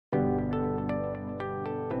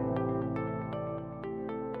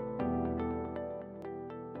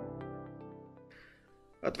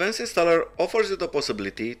Advanced Installer offers you the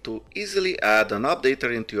possibility to easily add an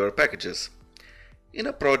updater into your packages. In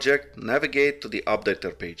a project, navigate to the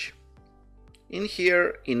Updater page. In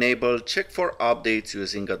here, enable Check for Updates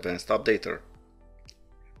using Advanced Updater.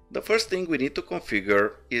 The first thing we need to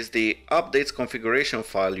configure is the Updates configuration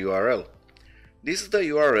file URL. This is the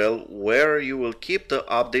URL where you will keep the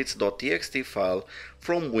updates.txt file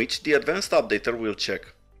from which the Advanced Updater will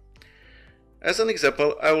check. As an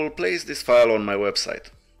example, I will place this file on my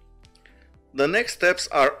website. The next steps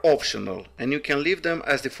are optional and you can leave them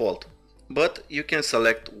as default, but you can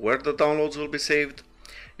select where the downloads will be saved.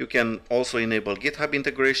 You can also enable GitHub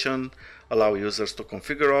integration, allow users to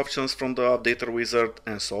configure options from the Updater wizard,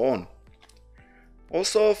 and so on.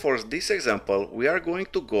 Also, for this example, we are going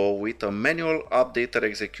to go with a manual updater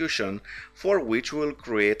execution for which we will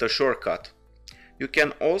create a shortcut. You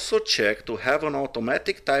can also check to have an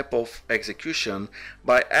automatic type of execution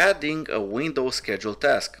by adding a Windows schedule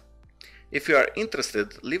task. If you are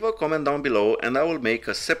interested, leave a comment down below and I will make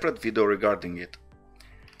a separate video regarding it.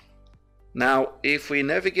 Now, if we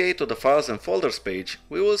navigate to the Files and Folders page,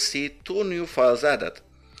 we will see two new files added,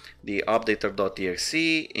 the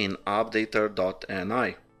updater.exe and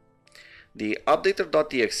updater.ni. The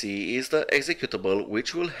updater.exe is the executable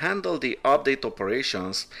which will handle the update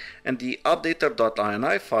operations, and the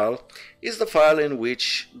updater.ini file is the file in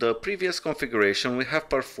which the previous configuration we have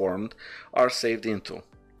performed are saved into.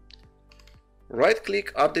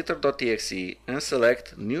 Right-click updater.exe and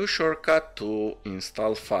select New Shortcut to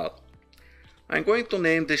Install File. I'm going to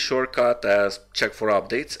name this shortcut as Check for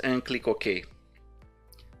Updates and click OK.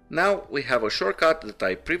 Now we have a shortcut that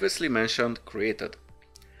I previously mentioned created.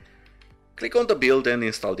 Click on the build and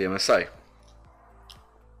install the MSI.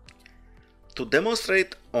 To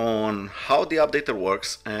demonstrate on how the updater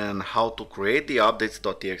works and how to create the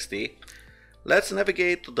updates.txt, let's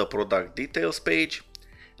navigate to the product details page,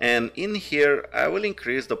 and in here I will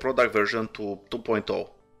increase the product version to 2.0.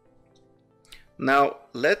 Now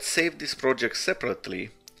let's save this project separately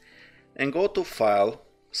and go to File,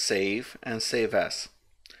 Save and Save As.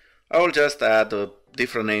 I will just add a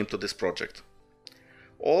different name to this project.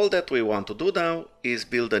 All that we want to do now is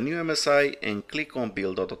build a new MSI and click on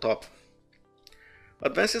Build at the top.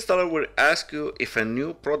 Advanced Installer will ask you if a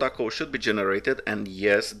new product code should be generated, and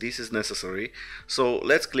yes, this is necessary, so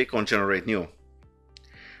let's click on Generate New.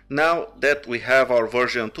 Now that we have our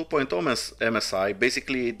version 2.0 MSI,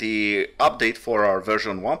 basically the update for our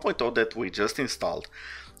version 1.0 that we just installed,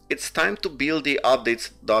 it's time to build the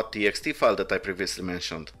updates.txt file that I previously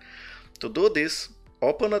mentioned. To do this,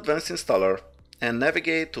 open Advanced Installer and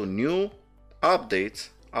navigate to New, Updates,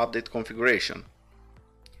 Update Configuration.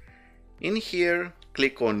 In here,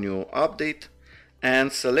 click on New Update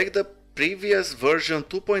and select the previous version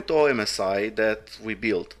 2.0 MSI that we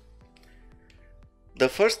built. The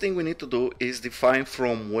first thing we need to do is define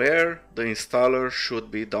from where the installer should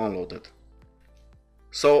be downloaded.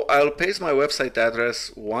 So I'll paste my website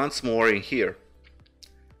address once more in here.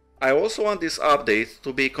 I also want this update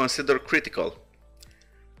to be considered critical.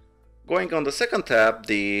 Going on the second tab,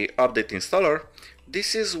 the Update Installer,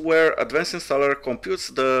 this is where Advanced Installer computes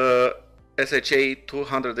the SHA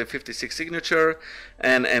 256 signature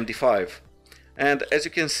and MD5. And as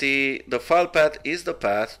you can see, the file path is the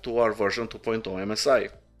path to our version 2.0 MSI.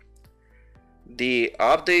 The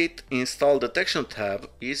Update Install Detection tab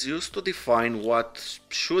is used to define what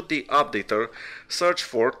should the updater search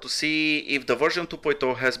for to see if the version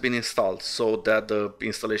 2.0 has been installed, so that the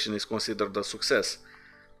installation is considered a success.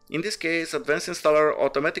 In this case, Advanced Installer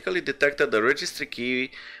automatically detected the registry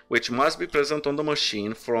key which must be present on the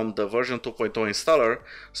machine from the version 2.0 installer,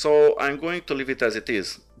 so I'm going to leave it as it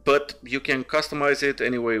is, but you can customize it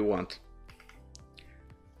any way you want.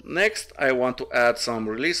 Next, I want to add some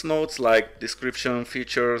release notes like description,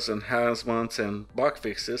 features, enhancements and bug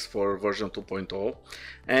fixes for version 2.0,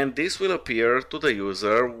 and this will appear to the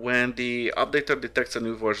user when the updater detects a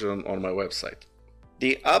new version on my website.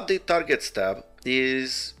 The Update Targets tab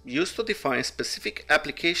is used to define specific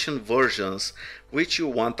application versions which you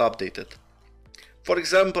want updated. For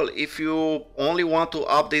example, if you only want to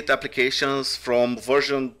update applications from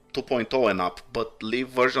version 2.0 and up, but leave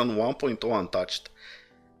version 1.0 untouched,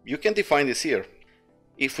 you can define this here.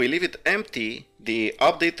 If we leave it empty, the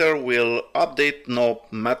updater will update no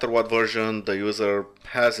matter what version the user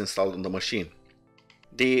has installed on the machine.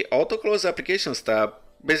 The Auto Close Applications tab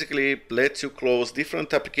basically lets you close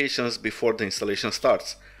different applications before the installation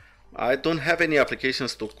starts. I don't have any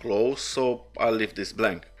applications to close, so I'll leave this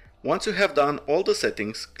blank. Once you have done all the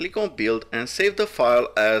settings, click on Build and save the file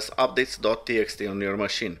as updates.txt on your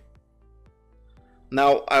machine.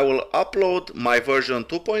 Now I will upload my version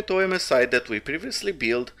 2.0 MSI that we previously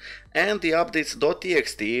built and the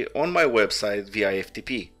updates.txt on my website via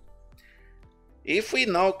FTP. If we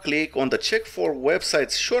now click on the check for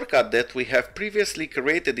websites shortcut that we have previously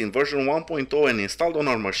created in version 1.0 and installed on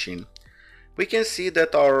our machine, we can see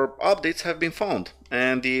that our updates have been found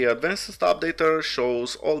and the advanced updater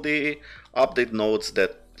shows all the update nodes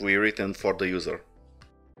that we written for the user.